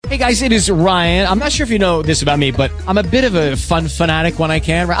Hey guys, it is Ryan. I'm not sure if you know this about me, but I'm a bit of a fun fanatic when I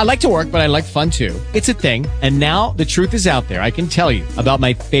can. I like to work, but I like fun too. It's a thing. And now the truth is out there. I can tell you about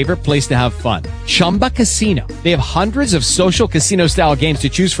my favorite place to have fun. Chumba Casino. They have hundreds of social casino style games to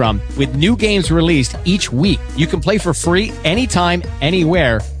choose from with new games released each week. You can play for free anytime,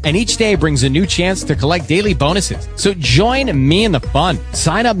 anywhere. And each day brings a new chance to collect daily bonuses. So join me in the fun.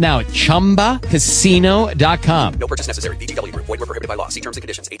 Sign up now at ChumbaCasino.com. No purchase necessary. VGW Group. Void where prohibited by law. See terms and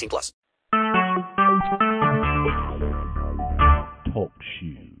conditions. 18+. Talk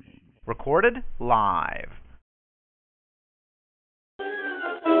shoes. Recorded live.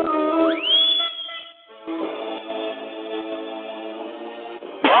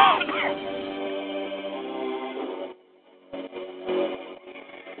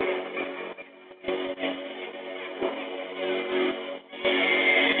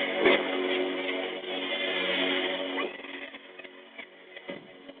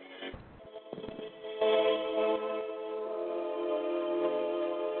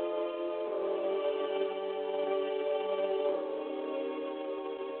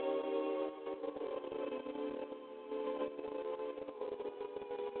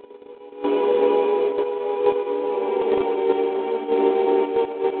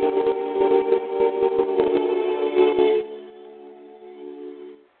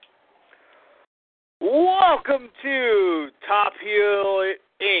 Welcome to Top Heel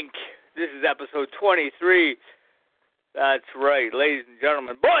Inc. This is episode 23. That's right, ladies and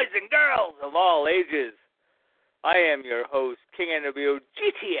gentlemen, boys and girls of all ages. I am your host, King NWO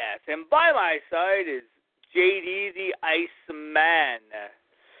GTS, and by my side is JD the Iceman.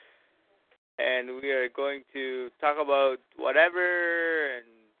 And we are going to talk about whatever, and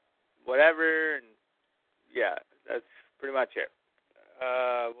yeah, that's pretty much it.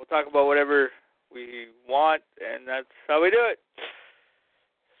 We'll talk about whatever we want, and that's how we do it.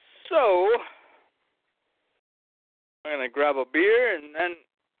 So, I'm going to grab a beer, and then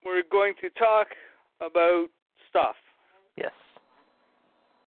we're going to talk about stuff. Yes.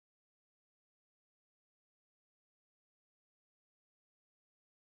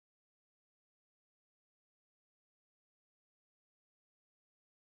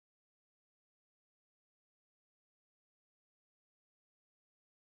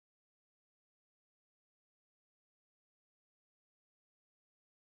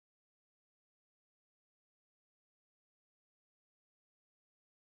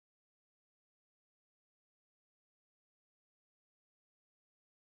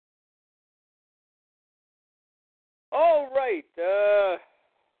 All right,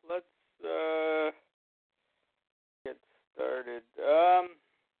 let's get started.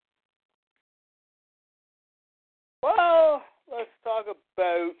 Well, let's talk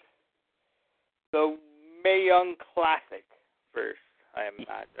about the Mae Young Classic first. I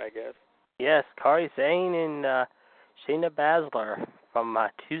guess. Yes, Kairi Sane and Shayna Baszler from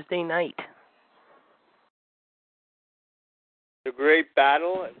Tuesday night. It's a great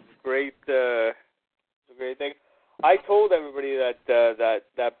battle. It's a great thing. I told everybody that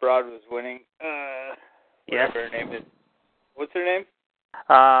Broad was winning. Yes. Whatever her name is. What's her name?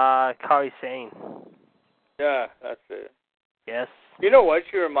 Kairi Sane. Yeah, that's it. Yes. You know what?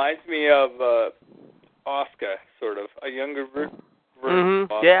 She reminds me of Asuka, sort of. A younger version of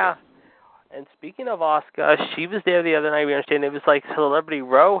Asuka. Yeah. And speaking of Asuka, she was there the other night. We understand it was like Celebrity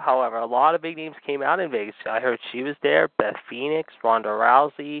Row, however. A lot of big names came out in Vegas. I heard she was there. Beth Phoenix, Ronda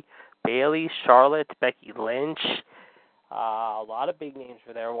Rousey, Bayley, Charlotte, Becky Lynch. A lot of big names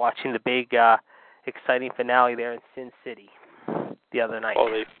were there watching the big, exciting finale there in Sin City the other night. Oh,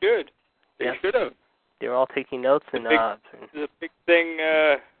 they should. They should have. They were all taking notes. It's a big thing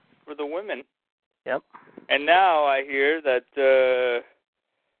for the women. Yep. And now I hear that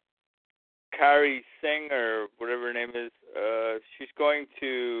Kairi Singh, or whatever her name is, she's going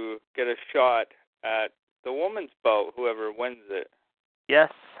to get a shot at the women's bout, whoever wins it.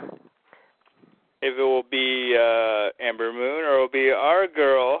 Yes. If it will be Amber Moon or it will be our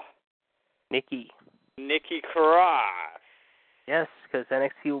girl, Nikki Cross. Yes, because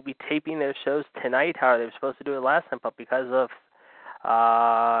NXT will be taping their shows tonight. However, they were supposed to do it last time, but because of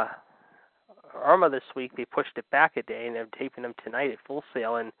Irma this week, they pushed it back a day, and they're taping them tonight at Full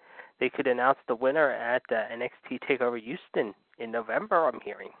Sail, and they could announce the winner at NXT TakeOver Houston in November, I'm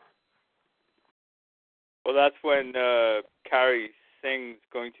hearing. Well, that's when Kairi Singh's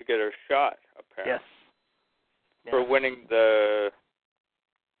going to get her shot, apparently. Yes. For winning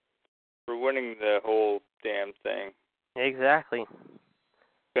the whole damn thing. Exactly.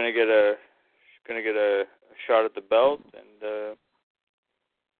 Gonna get a shot at the belt, and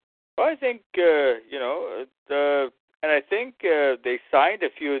I think And I think they signed a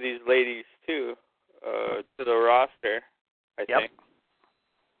few of these ladies, too, to the roster, I think.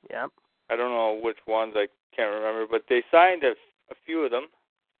 Yep. I don't know which ones, I can't remember, but they signed a few of them.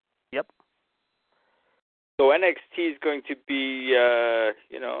 Yep. So NXT is going to be, going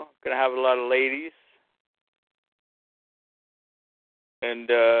to have a lot of ladies. And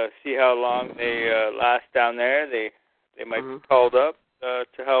see how long they last down there. They might be called up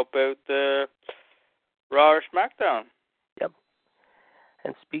to help out Raw or SmackDown. Yep.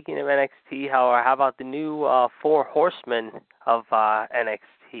 And speaking of NXT, how about the new 4 horsemen of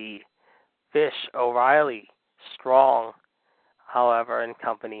NXT? Fish, O'Reilly, Strong, however, and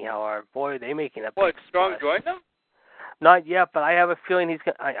company. However, boy, they making a big Strong splash. joined them? Not yet, but I have a feeling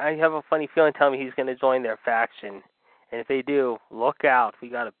I have a funny feeling telling me he's going to join their faction. And if they do, look out. We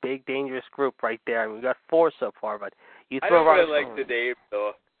got a big, dangerous group right there. And we got 4 so far, but you throw I don't really like the name,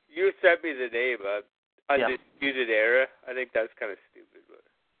 though. You sent me the name, Undisputed Era. I think that's kind of stupid. But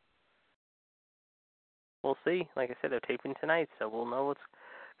we'll see. Like I said, they're taping tonight, so we'll know what's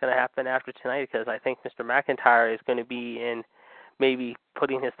going to happen after tonight, because I think Mr. McIntyre is going to be in maybe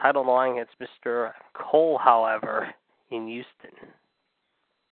putting his title on the line against Mr. Cole, however, in Houston.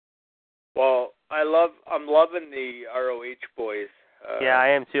 Well, I'm loving the ROH boys. Yeah, I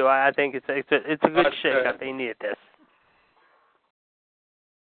am too. I think it's a good shake-up. They needed this.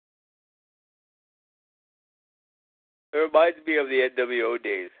 It reminds me of the NWO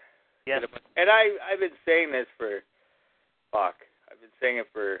days. Yes. And I've been saying this for, I've been saying it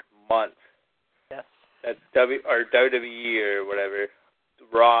for months. Yes. That's WWE or whatever,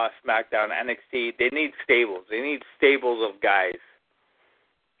 Raw, SmackDown, NXT. They need stables. They need stables of guys.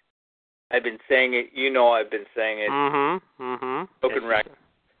 I've been saying it. I've been saying it. Broken record.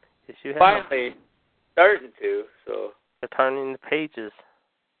 Yes, you have. Finally, starting to. So they're turning the pages.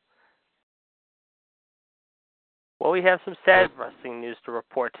 Well, we have some sad wrestling news to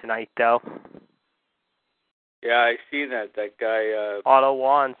report tonight, though. Yeah, I seen that guy. Otto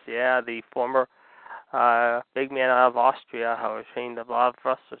Wanz, the former big man out of Austria, who trained a lot of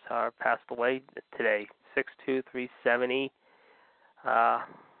wrestlers, passed away today. 6'2", 370. Of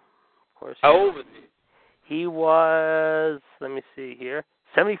course. How old was he? He was, let me see here,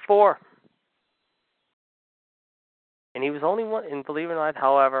 74. And he was only one, and believe it or not,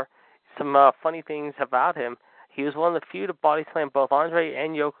 however, some funny things about him. He was one of the few to body slam both Andre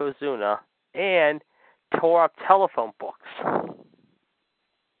and Yokozuna, and tore up telephone books.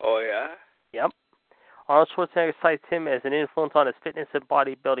 Oh, yeah? Yep. Arnold Schwarzenegger cites him as an influence on his fitness and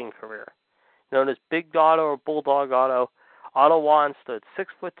bodybuilding career. Known as Big Otto or Bulldog Otto, Otto Wanz stood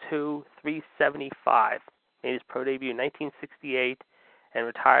 6'2", 375. Made his pro debut in 1968 and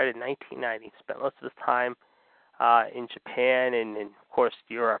retired in 1990. Spent most of his time in Japan and, of course,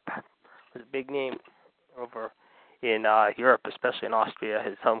 Europe. Was a big name over in Europe, especially in Austria,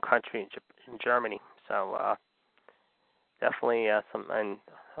 his home country, in Germany. So definitely some. And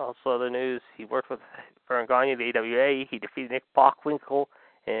also the news, he worked with Vern Gagne, the AWA. He defeated Nick Bockwinkel,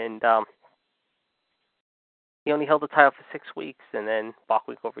 and he only held the title for 6 weeks, and then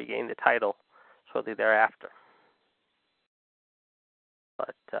Bockwinkel regained the title shortly thereafter.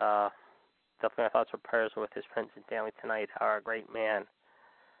 But definitely our thoughts and prayers are with his friends and family tonight. Our great man,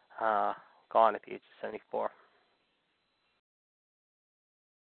 gone at the age of 74.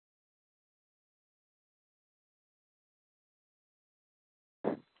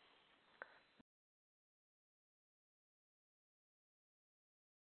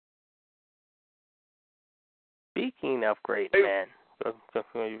 Speaking of great men, you were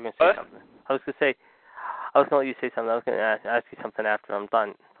going to say something. I was going to let you say something. I was going to ask you something after I'm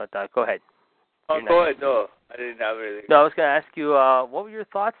done, but go ahead. Oh, go ahead. No, I didn't have anything. No, I was going to ask you, what were your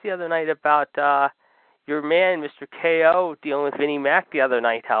thoughts the other night about your man, Mr. KO, dealing with Vinnie Mac the other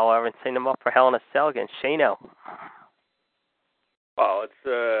night, however, and setting him up for Hell in a Cell against Shano? Well,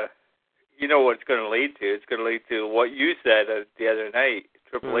 it's, you know what it's going to lead to. It's going to lead to what you said the other night.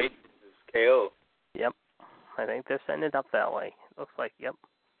 Triple H is KO. Yep. I think they're setting it up that way. Looks like, yep.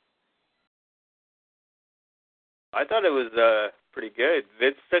 I thought it was pretty good.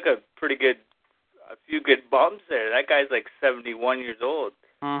 Vince took a few good bumps there. That guy's like 71 years old.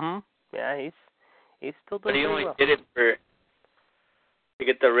 Yeah, he's still doing But he only well. did it to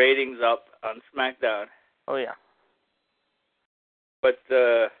get the ratings up on SmackDown. Oh, yeah. But,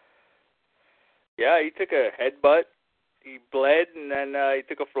 yeah, he took a headbutt. He bled, and then he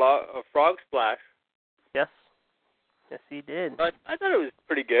took a frog splash. Yes. Yes, he did. But I thought it was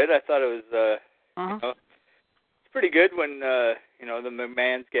pretty good. I thought it was, it's pretty good when, the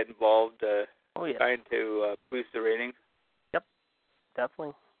McMahons get involved trying to boost the ratings. Yep.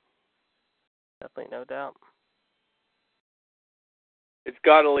 Definitely, no doubt. It's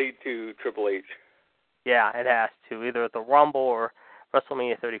got to lead to Triple H. Yeah, it has to, either at the Rumble or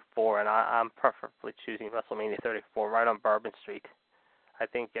WrestleMania 34, and I'm preferably choosing WrestleMania 34 right on Bourbon Street. I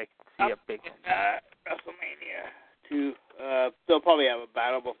think I can see a big... WrestleMania 2. They'll probably have a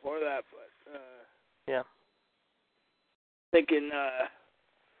battle before that, but... yeah. Thinking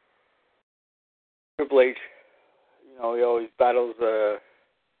Triple H, he always battles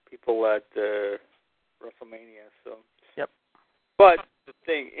people at WrestleMania, so... Yep. But the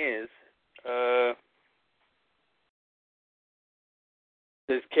thing is,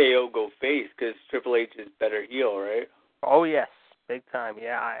 does KO go face? Because Triple H is better heel, right? Oh yes, big time.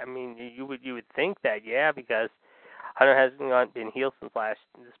 Yeah, I mean you would think that, yeah, because Hunter hasn't been heel since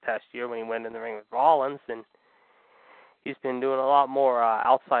this past year when he went in the ring with Rollins, and he's been doing a lot more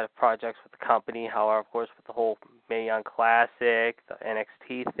outside of projects with the company. However, of course, with the whole Mae Young Classic, the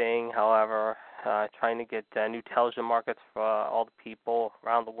NXT thing. However, trying to get new television markets for all the people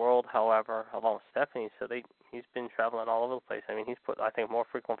around the world. However, along with Stephanie, so he's been traveling all over the place. I mean, he's put, I think, more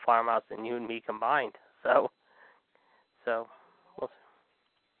frequent fire miles than you and me combined. So we'll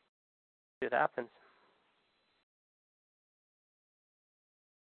see what happens.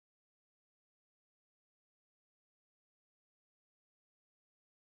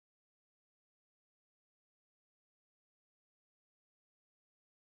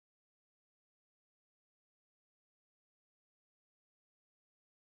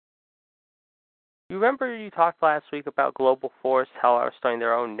 You remember you talked last week about Global Force, how I was starting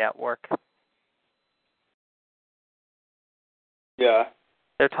their own network? Yeah.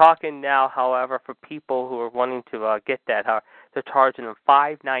 They're talking now, however, for people who are wanting to get that, they're charging them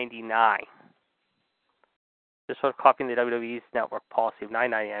 $5.99. They're sort of copying the WWE's network policy of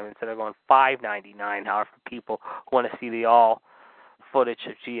 $9.99 instead of going $5.99. However, for people who want to see the all footage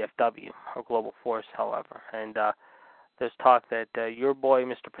of GFW or Global Force, however, and there's talk that your boy,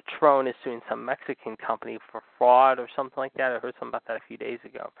 Mr. Patron, is suing some Mexican company for fraud or something like that. I heard something about that a few days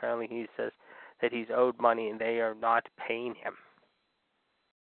ago. Apparently, he says that he's owed money and they are not paying him.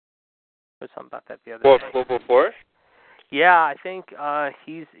 I heard something about that the other day. Global Force? Yeah, I think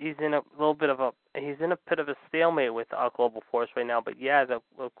he's in a bit of a stalemate with Global Force right now. But yeah, the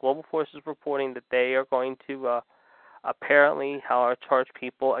Global Force is reporting that they are going to apparently charge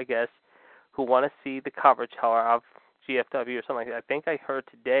people, I guess, who want to see the coverage, of GFW or something like that. I think I heard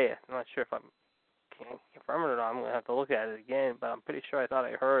today. I'm not sure if I can confirm it or not. I'm going to have to look at it again, but I'm pretty sure I thought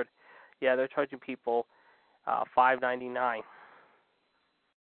I heard. Yeah, they're charging people $5.99.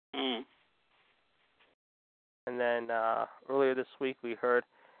 And then earlier this week, we heard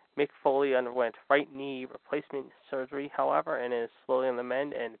Mick Foley underwent right knee replacement surgery, however, and is slowly on the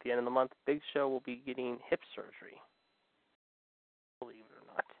mend. And at the end of the month, Big Show will be getting hip surgery. Believe it or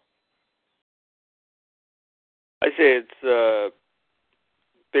not. I say it's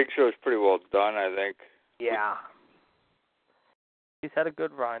Big Show is pretty well done, I think. Yeah. He's had a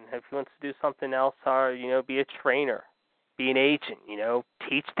good run. If he wants to do something else, or be a trainer, be an agent,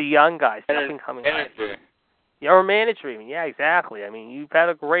 teach the young guys. Nothing coming out. Yeah, or manager even. Yeah, exactly. I mean, you've had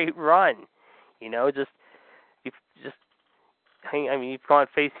a great run. You've gone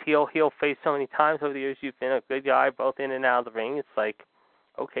face heel face so many times over the years. You've been a good guy both in and out of the ring. It's like,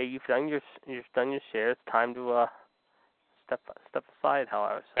 okay, you've done your share. It's time to step aside.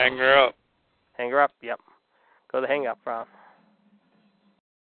 However, so. Hang her up. Hang her up. Yep. Go the hang up round.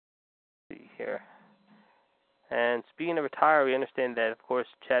 Let's see here. And speaking of retire, we understand that, of course,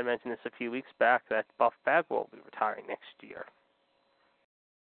 Chad mentioned this a few weeks back, that Buff Bagwell will be retiring next year.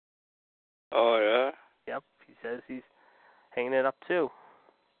 Oh, yeah? Yep, he says he's hanging it up, too.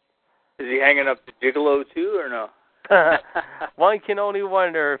 Is he hanging up the Gigolo, too, or no? One can only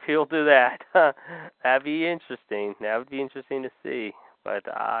wonder if he'll do that. That'd be interesting. That would be interesting to see. But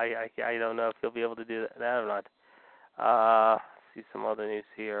I don't know if he'll be able to do that or not. Let's see some other news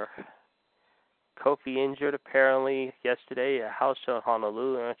here. Kofi injured apparently yesterday. A house show in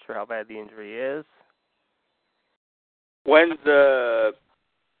Honolulu. I'm not sure how bad the injury is. When's Xander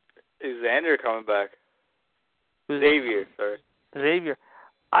coming back? Xavier, sorry. Xavier.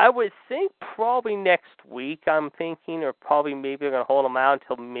 I would think probably next week, I'm thinking, or probably maybe they're going to hold him out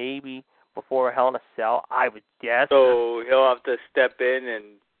until maybe before Hell in a Cell, I would guess. So he'll have to step in and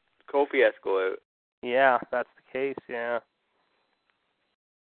Kofi has to go out. Yeah, that's the case, yeah.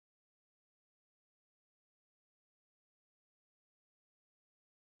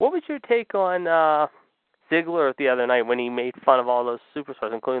 What was your take on Ziggler the other night when he made fun of all those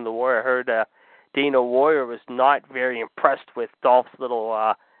superstars, including the Warrior? I heard Dana Warrior was not very impressed with Dolph's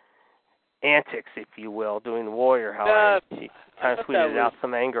little antics, if you will, doing the Warrior. However, he kind of tweeted out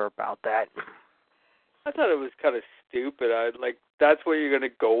some anger about that. I thought it was kind of stupid. that's where you're going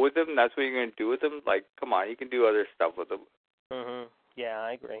to go with him, that's what you're going to do with him, like, come on, you can do other stuff with him. Mhm. Yeah,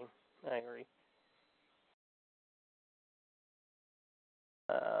 I agree.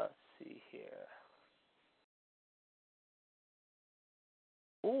 Let's see here.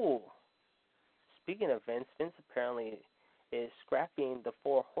 Ooh. Speaking of Vince apparently is scrapping the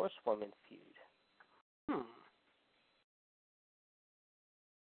Four Horsewomen feud.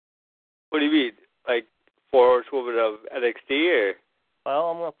 What do you mean? Like, Four Horsewomen of NXT, or? Well,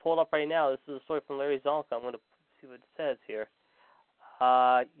 I'm going to pull it up right now. This is a story from Larry Zonka. I'm going to see what it says here.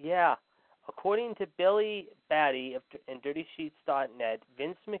 Yeah. According to Billy Batty of DirtySheets.net,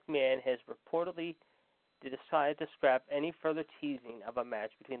 Vince McMahon has reportedly decided to scrap any further teasing of a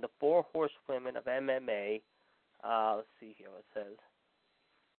match between the Four Horsewomen of MMA. Let's see here what it says.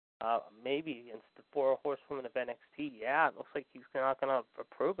 Maybe against the Four Horsewomen of NXT. Yeah, it looks like he's not going to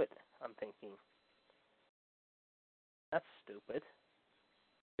approve it, I'm thinking. That's stupid.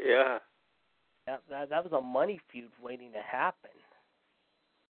 Yeah. That was a money feud waiting to happen.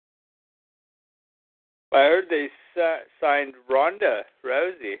 I heard they signed Ronda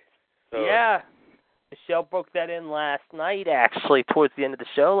Rousey. So. Yeah. Michelle broke that in last night, actually, towards the end of the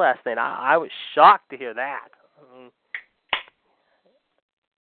show last night. I was shocked to hear that. I mean,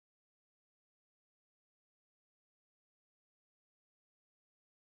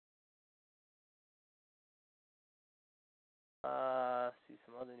 see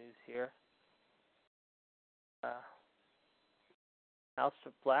some other news here.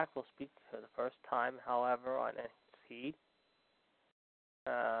 Aleister Black will speak for the first time, however, on NXT.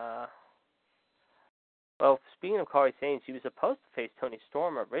 Well, speaking of Corey Sane, she was supposed to face Toni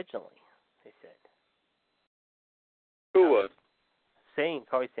Storm originally, they said. Who was?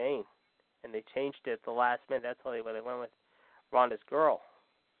 Corey Sane. And they changed it at the last minute. That's why they went with Ronda's girl.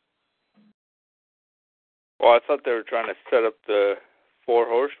 Well, I thought they were trying to set up the Four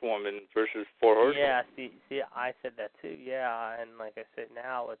Horsewomen versus Four Horsewomen. Yeah, see, I said that too. Yeah, and like I said,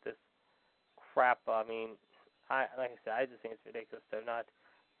 now with this crap, I mean, I just think it's ridiculous. They're not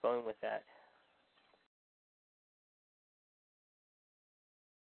going with that.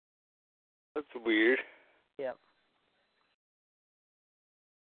 That's weird. Yep.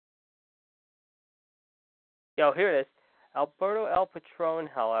 Yo, here it is. Alberto El Patron,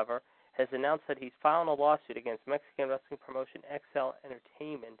 however, has announced that he's filing a lawsuit against Mexican wrestling promotion XL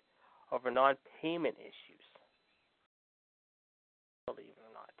Entertainment over non-payment issues. Believe it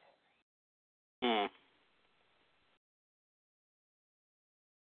or not.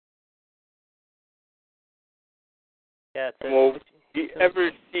 Yeah, it's well, do you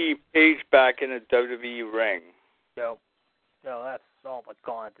ever see Paige back in a WWE ring? No, that's all but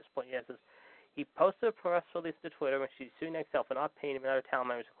gone at this point. Yeah, it says, he posted a press release to Twitter when she's suing XL for not paying him and other talent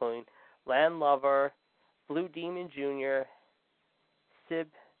members, including Land Lover, Blue Demon Jr.,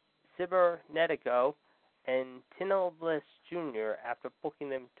 Cybernetico, and Tino Bliss Jr. after booking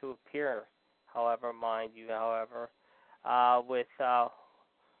them to appear. However, mind you, with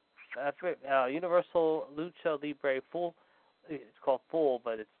Universal Lucha Libre Full, it's called Full,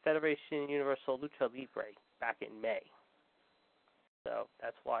 but it's Federation Universal Lucha Libre back in May. So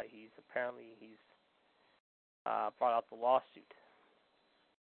that's why he's brought out the lawsuit.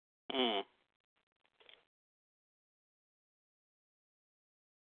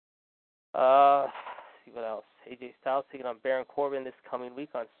 See what else. AJ Styles taking on Baron Corbin this coming week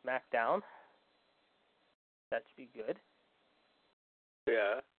on SmackDown. That should be good.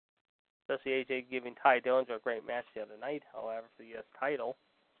 Yeah. Especially AJ giving Ty Dillinger a great match the other night, however, for the U.S. title.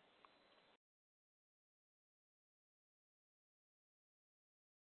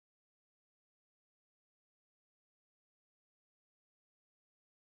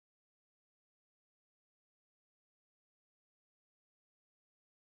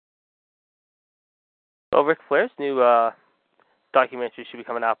 Well, Ric Flair's new documentary should be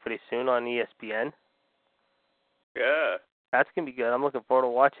coming out pretty soon on ESPN. Yeah. That's going to be good. I'm looking forward to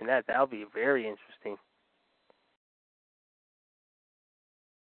watching that. That'll be very interesting.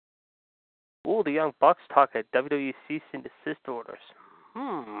 Ooh, the Young Bucks talk at WWE cease and desist orders.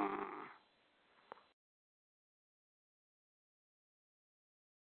 I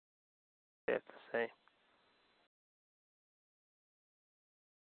have to say.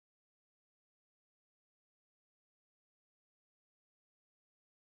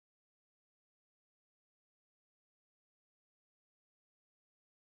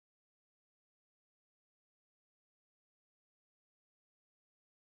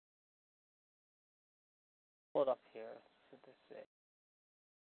 Hold up here. What did they say?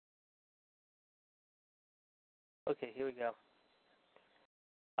 Okay, here we go.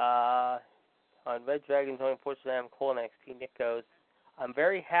 On Red Dragon joining Fortune Adam Cole NXT, Nick goes, I'm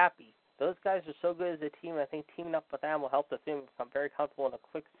very happy. Those guys are so good as a team, and I think teaming up with them will help the team become very comfortable in a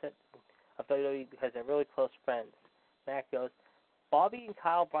quick set of WWE because they're really close friends. Matt goes, Bobby and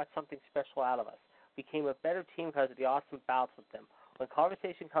Kyle brought something special out of us. We became a better team because of the awesome bouts with them. When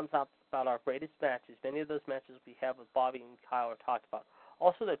conversation comes up about our greatest matches, many of those matches we have with Bobby and Kyle are talked about.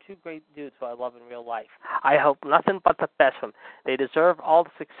 Also, they're two great dudes who I love in real life. I hope nothing but the best for them. They deserve all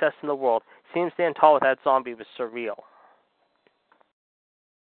the success in the world. Seeing them stand tall with that zombie was surreal.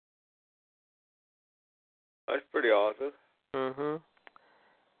 That's pretty awesome.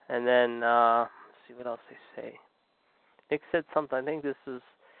 And then, let's see what else they say. Nick said something. I think this is,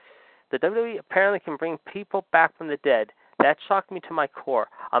 the WWE apparently can bring people back from the dead. That shocked me to my core.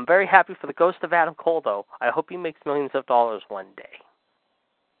 I'm very happy for the ghost of Adam Cole, though. I hope he makes millions of dollars one day.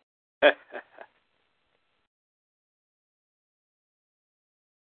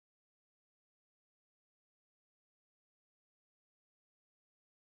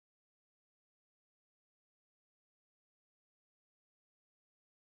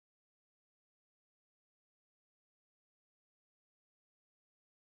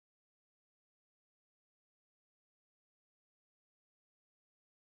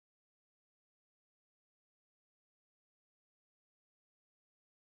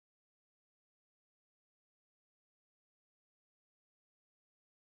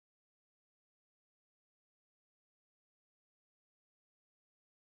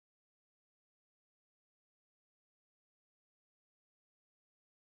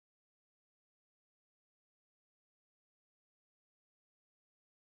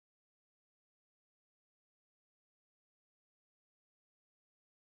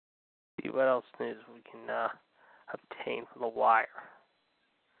 See what else news we can obtain from the wire.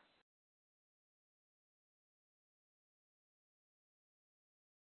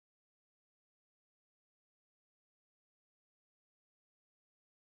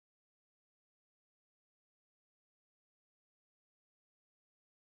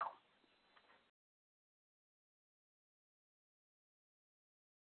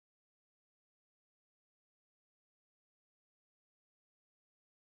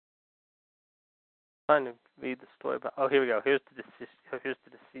 Trying to read the story about. Oh, here we go. Here's the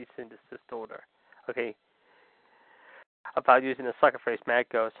cease and desist order. Okay. About using the sucker phrase, Matt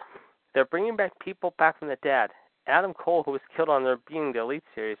goes, they're bringing back people back from the dead. Adam Cole, who was killed on their Being the Elite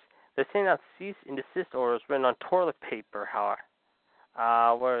series, they're sending out cease and desist orders written on toilet paper,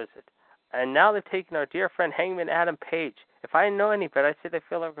 however. Where is it? And now they've taken our dear friend Hangman Adam Page. If I didn't know any better, I'd say they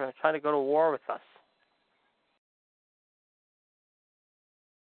feel like they're trying to go to war with us.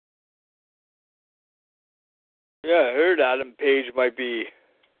 Yeah, I heard Adam Page might be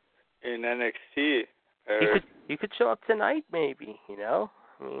in NXT. He could show up tonight, maybe, you know?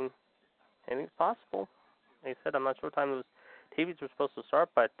 I mean, anything's possible. Like I said, I'm not sure what time those TVs were supposed to start,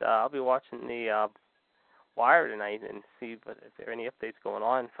 but I'll be watching the Wire tonight and see if there are any updates going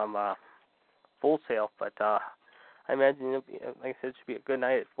on from Full Sail. But I imagine, it'll be, like I said, it should be a good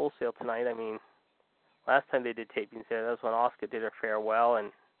night at Full Sail tonight. I mean, last time they did tapings there, that was when Asuka did her farewell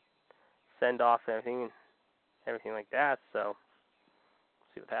and send-off and everything like that. So,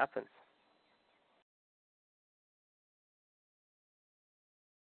 see what happens.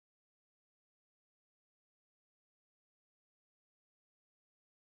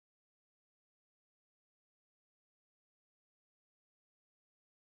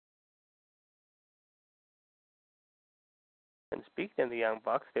 And speaking of the Young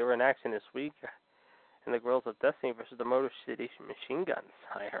Bucks, they were in action this week in the Girls of Destiny versus the Motor City Machine Guns,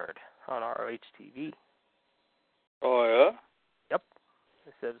 I heard, on ROH TV. Oh, yeah? Yep.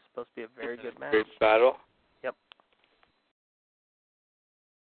 They said it's supposed to be a very good match. Great battle. Yep.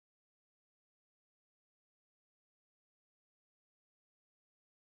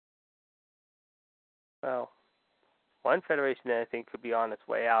 Well, one federation that I think could be on its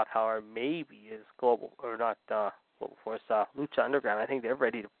way out, however, maybe is Global, or not Global Force, Lucha Underground. I think they're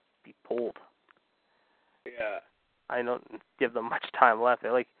ready to be pulled. Yeah. I don't give them much time left.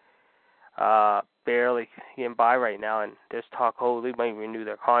 They're like barely getting by right now, and there's talk, they might renew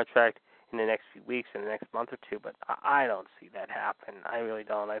their contract in the next few weeks, in the next month or two, but I don't see that happen. I really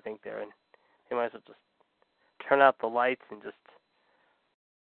don't. I think they might as well just turn out the lights and just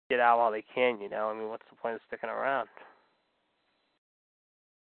get out while they can, you know? I mean, what's the point of sticking around?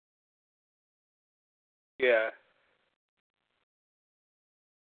 Yeah.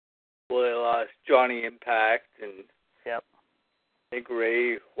 Well, they lost Johnny Impact, and Yep. I think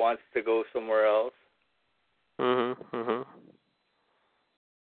Ray wants to go somewhere else. Mm-hmm.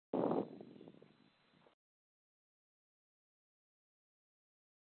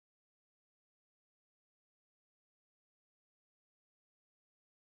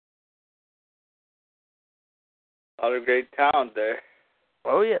 A lot of great talent there.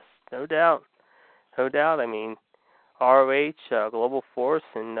 Oh, yes, no doubt. No doubt. I mean, ROH, Global Force,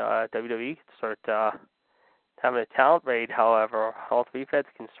 and WWE can start having a talent raid, however. All three feds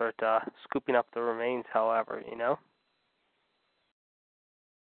can start scooping up the remains, however, you know?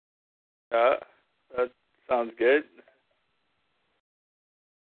 That sounds good.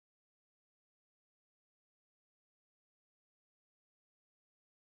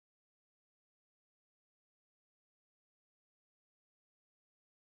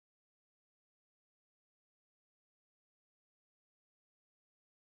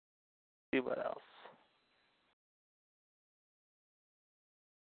 See what else.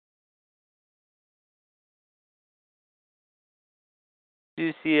 Do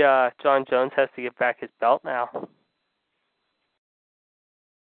you see John Jones has to get back his belt now?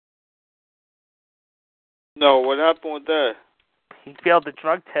 No, what happened with that? He failed the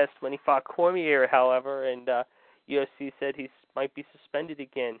drug test when he fought Cormier, however, and UFC said he might be suspended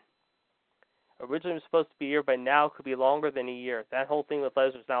again. Originally it was supposed to be a year, but now it could be longer than a year. That whole thing with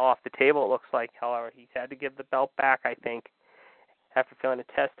Lesnar's now off the table, it looks like. However, he's had to give the belt back, I think, after failing a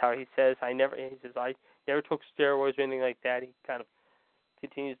test. However, he says, I never took steroids or anything like that. He kind of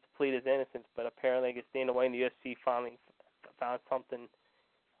continues to plead his innocence, but apparently I guess Dana White and the UFC finally found something,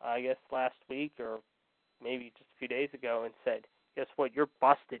 I guess last week or maybe just a few days ago, and said, guess what, you're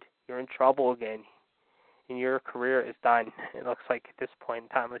busted. You're in trouble again, and your career is done. It looks like at this point in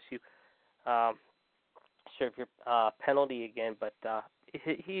time, unless you serve your penalty again, but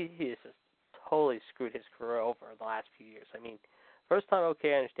he has just totally screwed his career over the last few years. I mean, first time,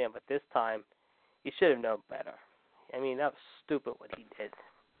 okay, I understand, but this time, he should have known better. I mean, that was stupid what he did.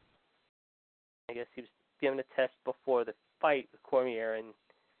 I guess he was given a test before the fight with Cormier, and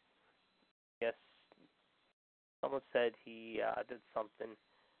I guess someone said he did something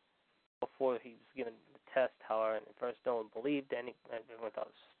before he was given the test, however, and at first no one believed any. Everyone thought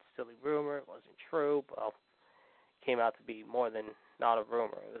it was a silly rumor. It wasn't true. Well, it came out to be more than not a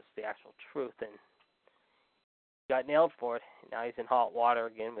rumor. It was the actual truth, and he got nailed for it. Now he's in hot water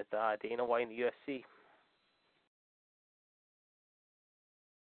again with Dana White and the UFC.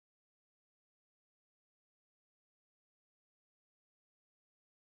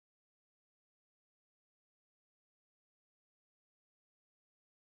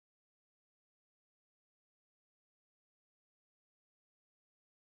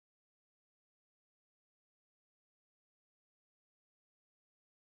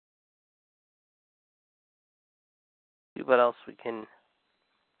 See what else we can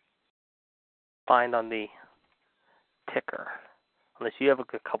find on the ticker. Unless you have a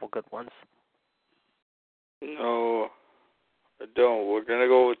couple good ones. No, I don't. We're going to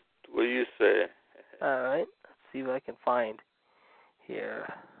go with what you say. All right. Let's see what I can find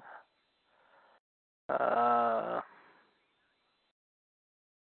here.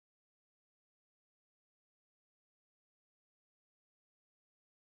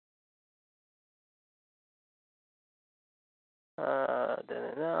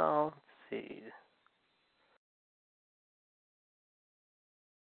 Didn't know. Let's see.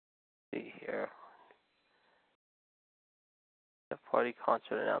 See here. A party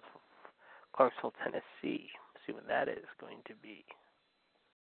concert announced for Clarksville, Tennessee. Let's see what that is going to be.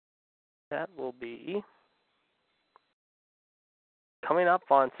 That will be coming up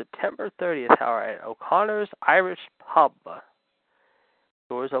on September 30th, however, at O'Connor's Irish Pub.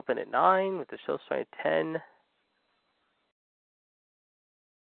 Doors open at 9 with the show starting at 10.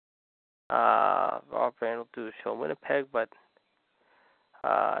 Rob Brand will do the show in Winnipeg, but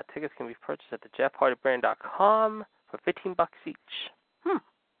tickets can be purchased at the JeffHardyBrand.com for $15 each.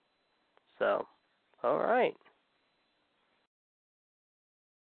 So, all right.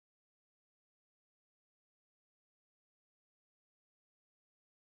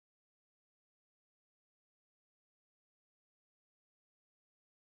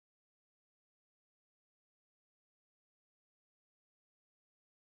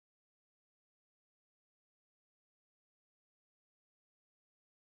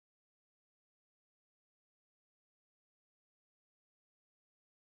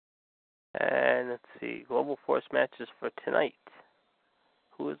 And let's see, Global Force matches for tonight.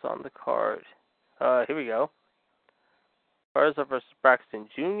 Who is on the card? Here we go. Garza versus Braxton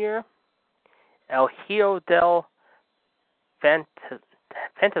Jr. El Hijo del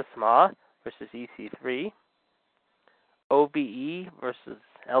Fantasma versus EC3. OBE versus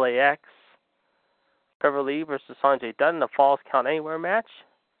LAX. Trevor Lee versus Sanjay Dutt in a Falls Count Anywhere match.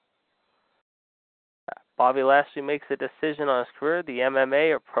 Bobby Lashley makes a decision on his career, the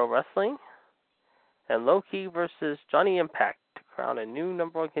MMA or pro wrestling. And Loki versus Johnny Impact to crown a new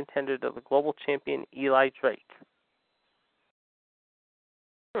number one contender to the global champion Eli Drake.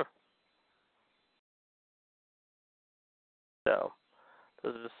 So,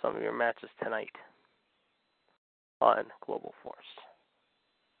 those are just some of your matches tonight on Global Force.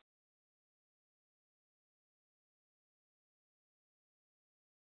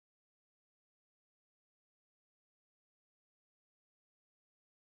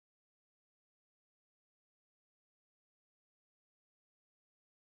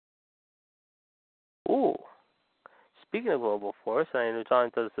 Ooh, speaking of Global Force, I know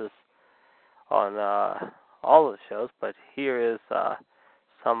John does this on all of the shows, but here is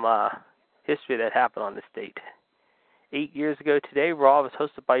some history that happened on this date. 8 years ago today, Raw was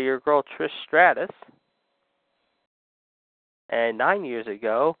hosted by your girl Trish Stratus. And 9 years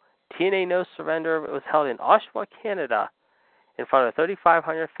ago, TNA No Surrender was held in Oshawa, Canada, in front of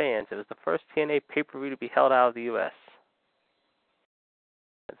 3,500 fans. It was the first TNA pay-per-view to be held out of the U.S.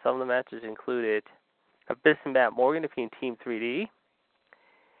 And some of the matches included Abyss and Matt Morgan defeating Team 3D.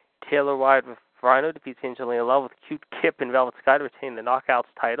 Taylor Wilde with Rhino defeats Angelina Love with Cute Kip and Velvet Sky to retain the Knockouts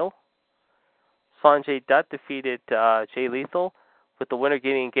title. Sanjay Dutt defeated Jay Lethal, with the winner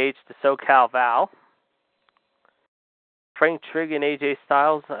getting engaged to SoCal Val. Frank Trigg and AJ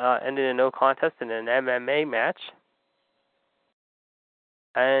Styles ended in no contest in an MMA match.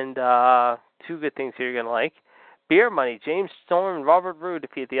 And two good things here you're going to like. Beer Money, James Storm and Robert Roode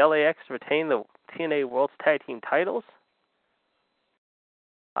defeated the LAX to retain the TNA World's Tag Team titles.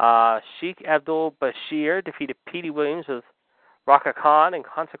 Sheikh Abdul Bashir defeated Petey Williams with Raka Khan and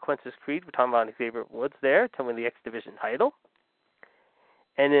Consequences Creed. We're talking about Xavier Woods there to win the X Division title.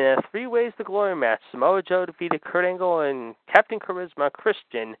 And in a 3 Ways to Glory match, Samoa Joe defeated Kurt Angle and Captain Charisma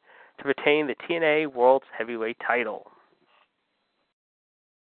Christian to retain the TNA World's Heavyweight title.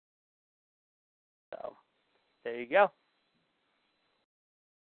 So, there you go.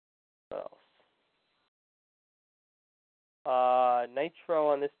 What else? Nitro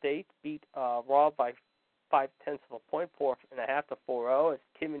on this date beat Raw by 0.5 point, 4.5 to 4-0, as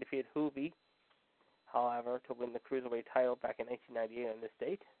Kidman defeated Hoovy, however, to win the Cruiserweight title back in 1998 on this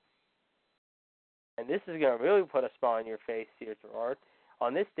date. And this is going to really put a smile on your face here, Gerard.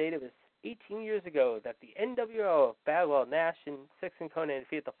 On this date, it was 18 years ago that the NWO of Bagwell, Nash, and Six and Conan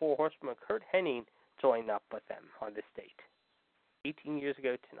defeated the Four Horsemen. Kurt Hennig joined up with them on this date. 18 years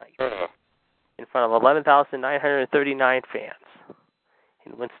ago tonight. In front of 11,939 fans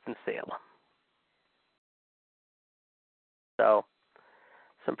in Winston-Salem. So,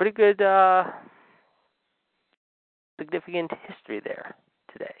 some pretty good, significant history there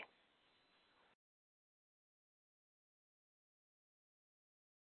today.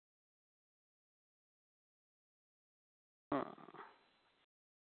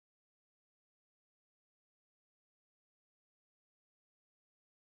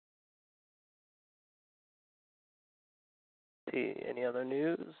 See any other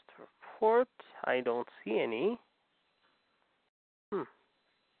news to report? I don't see any.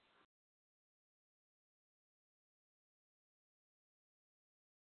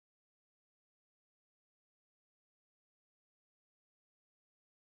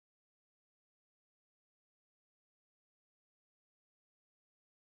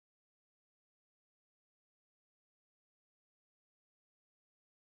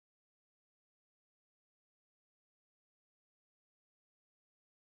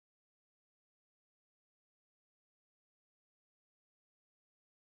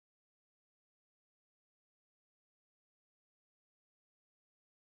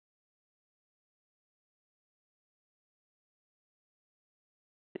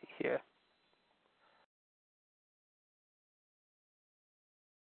 See here.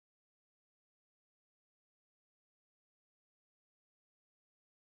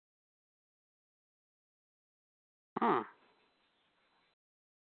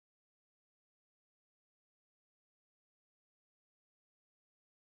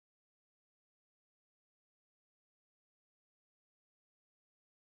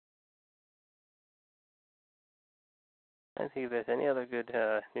 I don't think there's any other good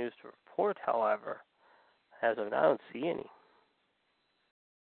news to report, however. As of now, I don't see any.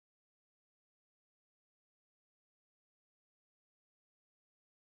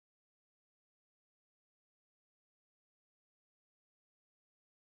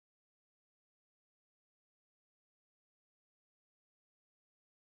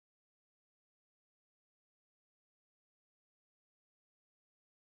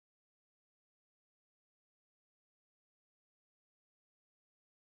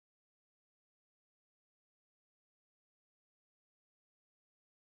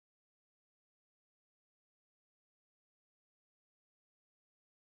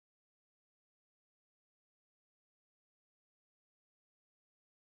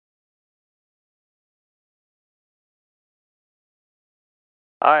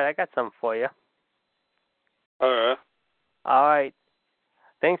 All right, I got something for you. All right.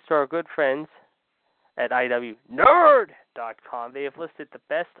 Thanks to our good friends at IWNerd.com, they have listed the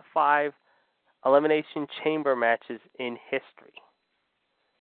best 5 Elimination Chamber matches in history.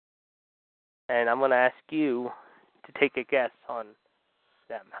 And I'm going to ask you to take a guess on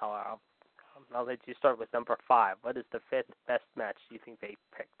them. I'll let you start with number 5. What is the 5th best match you think they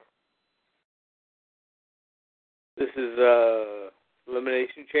picked? This is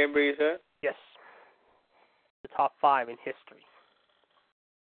Elimination Chamber, you said? Yes. The top 5 in history.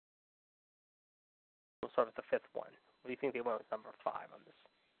 We'll start with the 5th one. What do you think they went with number 5 on this?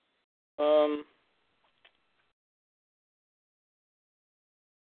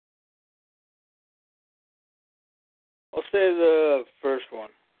 I'll say the first one.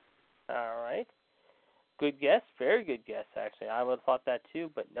 All right. Good guess. Very good guess, actually. I would have thought that too,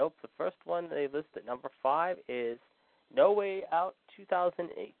 but nope. The first one they list at number 5 is No Way Out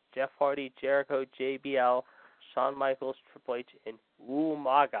 2008. Jeff Hardy, Jericho, JBL, Shawn Michaels, Triple H, and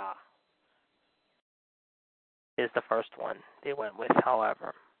Umaga is the first one they went with,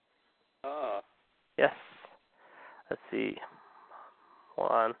 however. Yes. Let's see.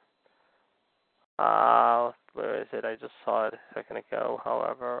 Hold on. Where is it? I just saw it a second ago,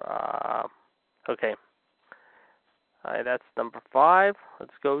 however. Okay. All right, that's number 5.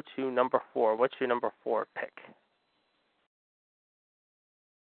 Let's go to number 4. What's your number 4 pick?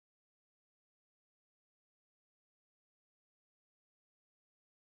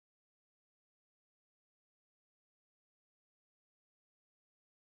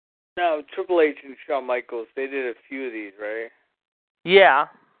 Now, Triple H and Shawn Michaels, they did a few of these, right? Yeah,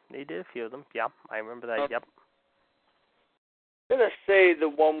 they did a few of them. Yeah, I remember that. Yep. I'm going to say the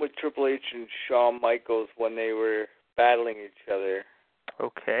one with Triple H and Shawn Michaels when they were battling each other.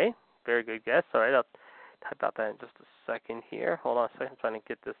 Okay, very good guess. All right, I'll type out that in just a second here. Hold on a second. I'm trying to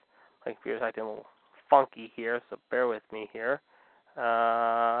get this. My computer's acting a little funky here, so bear with me here.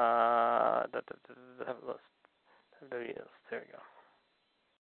 There we go.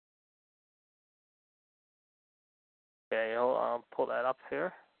 Okay, I'll pull that up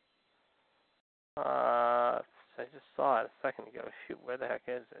here. I just saw it a second ago. Shoot, where the heck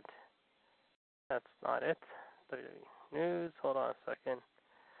is it? That's not it. WWE News. Hold on a second.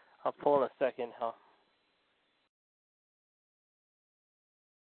 I'll pull in a second.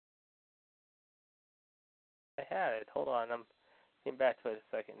 I had it. Hold on. I'm getting back to it a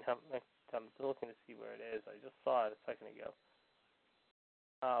second. I'm looking to see where it is. I just saw it a second ago.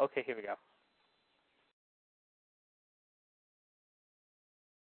 Okay, here we go.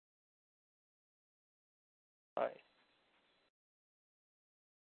 All right.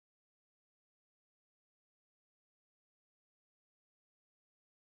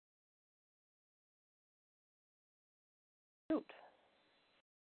 Shoot.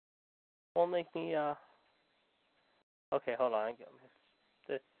 Won't make me, Okay, hold on.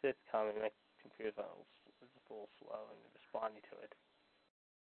 It's coming. My computer's a little slow in responding to it.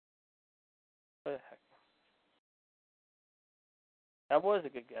 What the heck? That was a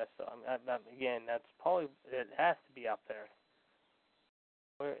good guess, though. Again, that's probably, it has to be up there.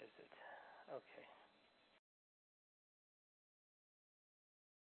 Where is it? Okay.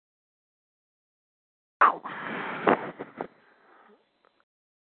 Ow!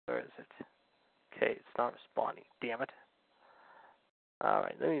 Where is it? Okay, it's not responding. Damn it.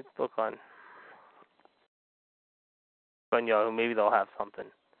 Alright, let me look on Yahoo. Maybe they'll have something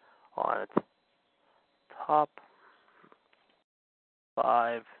on it. Top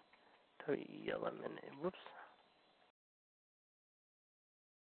 5 eliminate. Whoops.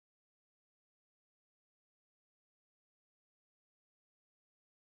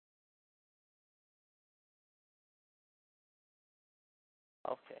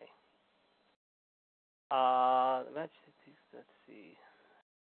 Okay. Let's see.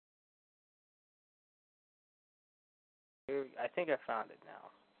 Here, I think I found it now.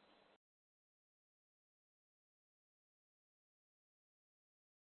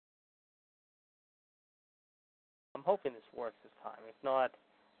 I'm hoping this works this time. If not,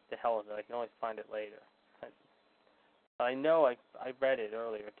 the hell is it? I can always find it later. I know I read it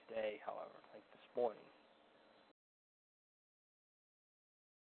earlier today, however, like this morning.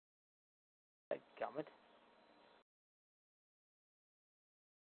 Gummit.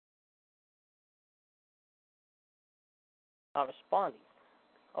 Not responding.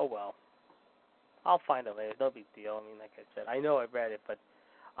 Oh well. I'll find it later. No big deal. I mean, like I said, I know I read it, but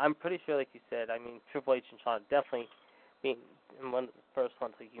I'm pretty sure, like you said, I mean, Triple H and Shawn definitely being one of the first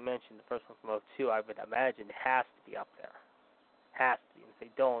ones, like you mentioned, the first one from 2002, I would imagine has to be up there. Has to be. And if they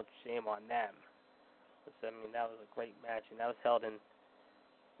don't, shame on them. I mean, that was a great match, and that was held in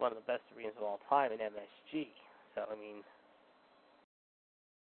one of the best arenas of all time in MSG. So I mean,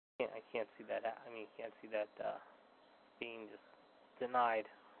 I can't see that. Can't see that being just denied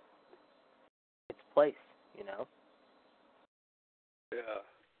its place. You know. Yeah.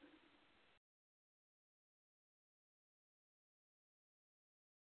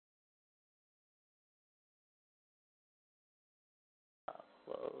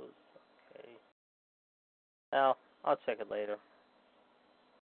 Close. Okay. Now I'll check it later.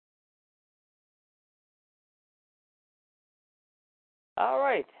 All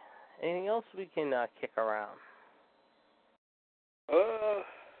right. Anything else we can kick around? Not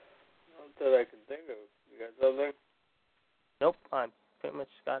that I can think of. You got something? Nope. I pretty much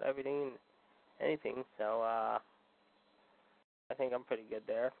got everything and anything. So I think I'm pretty good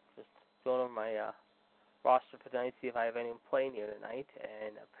there. Just going over my roster for tonight, see if I have anyone playing here tonight.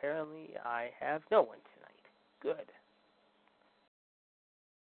 And apparently I have no one tonight. Good.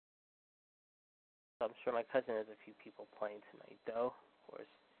 So I'm sure my cousin has a few people playing tonight, though. Of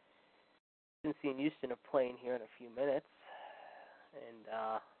course, Cincy and Houston are playing here in a few minutes. And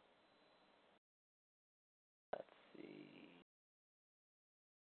let's see.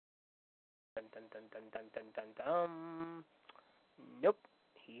 Dun, dun, dun, dun, dun, dun, dun, dun. Nope,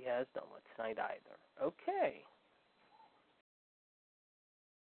 he has no one tonight either. Okay.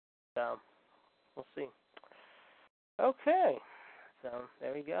 So, we'll see. Okay. So,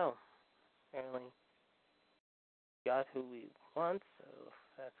 there we go. Apparently, got who we want, so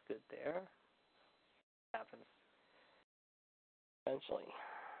that's good there. Happens eventually.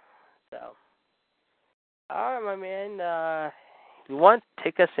 So, all right, my man. You want to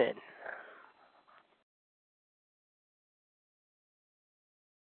take us in?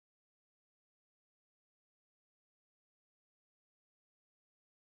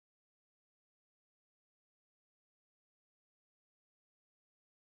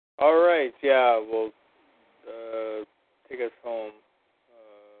 All right. Yeah. Well, take us home.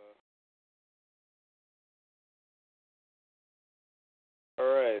 All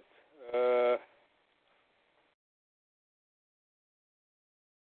right.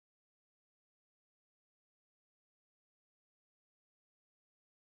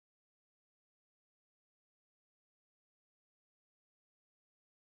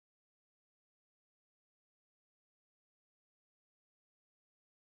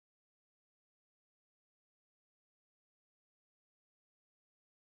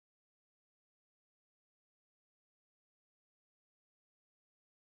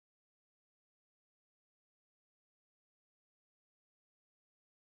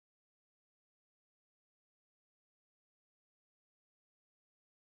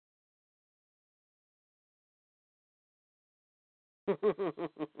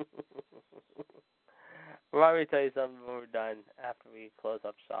 Well, let me tell you something when we're done. After we close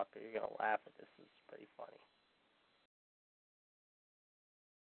up shop, you're going to laugh at this. It's pretty funny.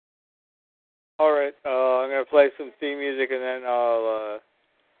 All right. I'm gonna play some theme music and then I'll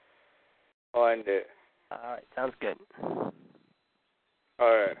end it. All right, sounds good. All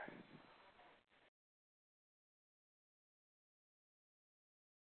right.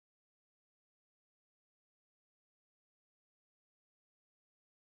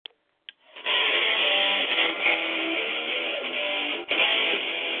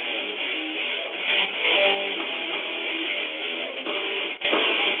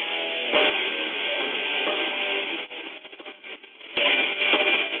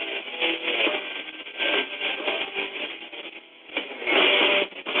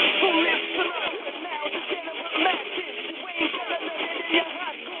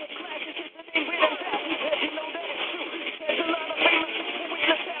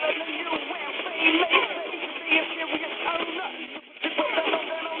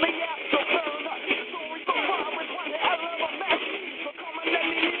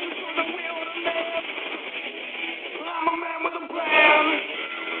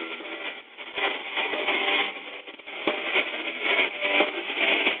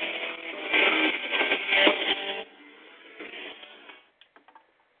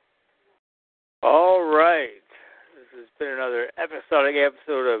 All right. This has been another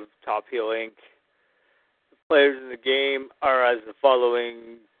episode of Top Heel Inc. The players in the game are as the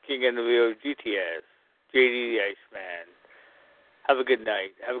following: King NWO GTS, JD the Iceman. Have a good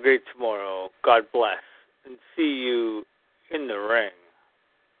night. Have a great tomorrow. God bless. And see you in the ring.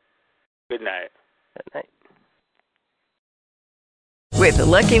 Good night. Good night. With the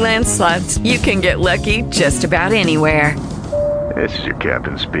Lucky Land Slots, you can get lucky just about anywhere. This is your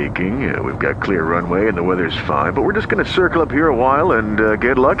captain speaking. We've got clear runway and the weather's fine, but we're just going to circle up here a while and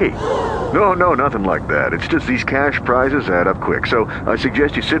get lucky. No, nothing like that. It's just these cash prizes add up quick. So I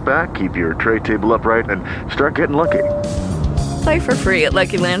suggest you sit back, keep your tray table upright, and start getting lucky. Play for free at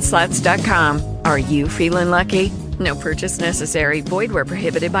LuckyLandSlots.com. Are you feeling lucky? No purchase necessary. Void where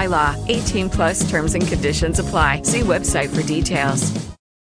prohibited by law. 18+ terms and conditions apply. See website for details.